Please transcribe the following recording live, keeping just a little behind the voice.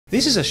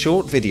This is a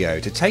short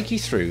video to take you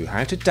through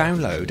how to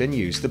download and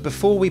use the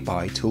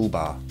BeforeWeBuy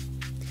toolbar.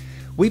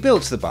 We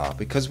built the bar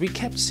because we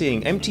kept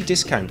seeing empty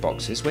discount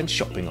boxes when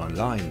shopping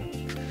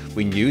online.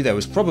 We knew there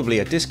was probably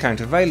a discount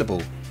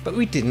available, but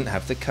we didn't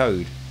have the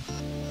code.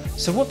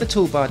 So what the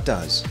toolbar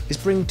does is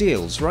bring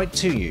deals right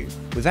to you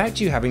without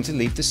you having to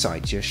leave the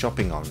site you're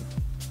shopping on.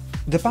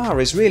 The bar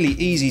is really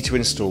easy to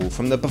install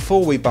from the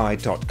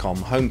BeforeWeBuy.com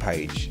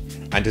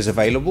homepage and is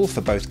available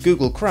for both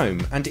Google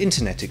Chrome and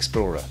Internet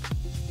Explorer.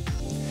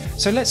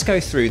 So let's go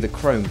through the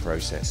Chrome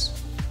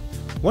process.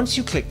 Once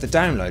you click the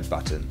download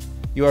button,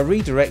 you are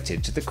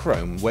redirected to the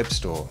Chrome web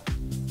store.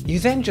 You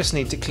then just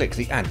need to click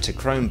the Add to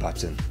Chrome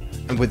button,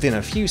 and within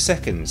a few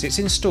seconds it's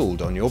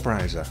installed on your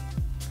browser.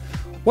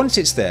 Once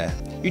it's there,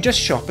 you just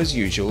shop as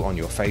usual on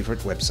your favourite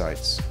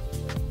websites.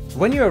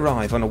 When you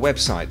arrive on a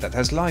website that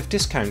has live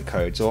discount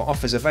codes or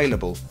offers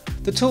available,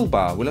 the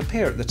toolbar will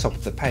appear at the top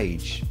of the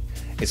page.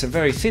 It's a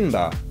very thin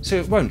bar, so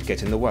it won't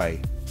get in the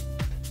way.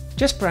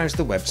 Just browse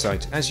the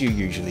website as you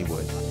usually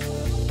would.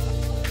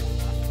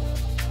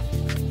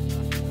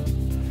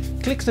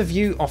 Click the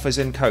View Offers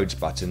and Codes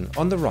button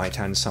on the right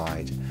hand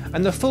side,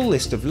 and the full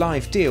list of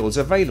live deals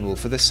available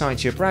for the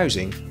site you're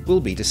browsing will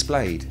be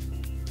displayed.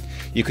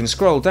 You can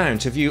scroll down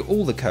to view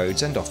all the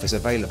codes and offers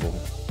available.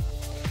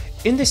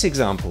 In this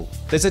example,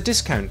 there's a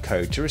discount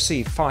code to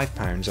receive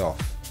 £5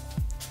 off.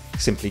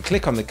 Simply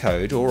click on the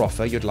code or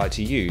offer you'd like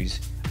to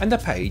use, and the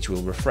page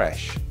will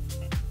refresh.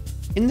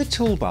 In the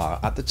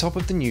toolbar at the top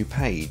of the new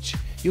page,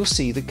 you'll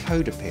see the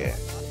code appear,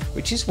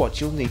 which is what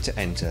you'll need to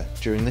enter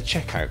during the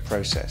checkout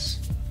process.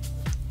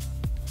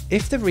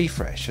 If the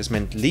refresh has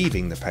meant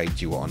leaving the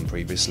page you were on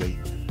previously,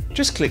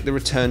 just click the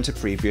Return to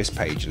Previous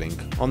Page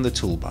link on the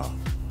toolbar.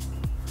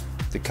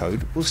 The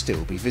code will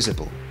still be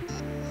visible.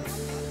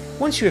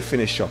 Once you have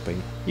finished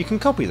shopping, you can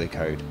copy the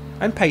code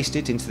and paste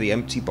it into the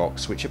empty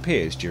box which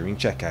appears during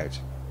checkout.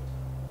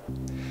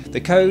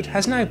 The code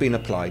has now been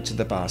applied to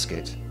the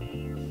basket.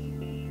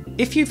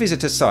 If you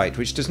visit a site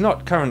which does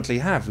not currently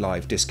have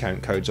live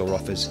discount codes or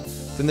offers,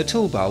 then the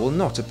toolbar will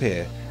not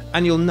appear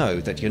and you'll know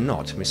that you're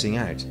not missing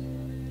out.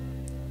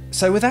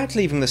 So without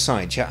leaving the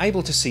site, you're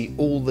able to see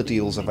all the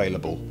deals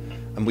available,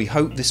 and we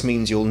hope this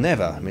means you'll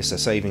never miss a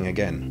saving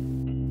again.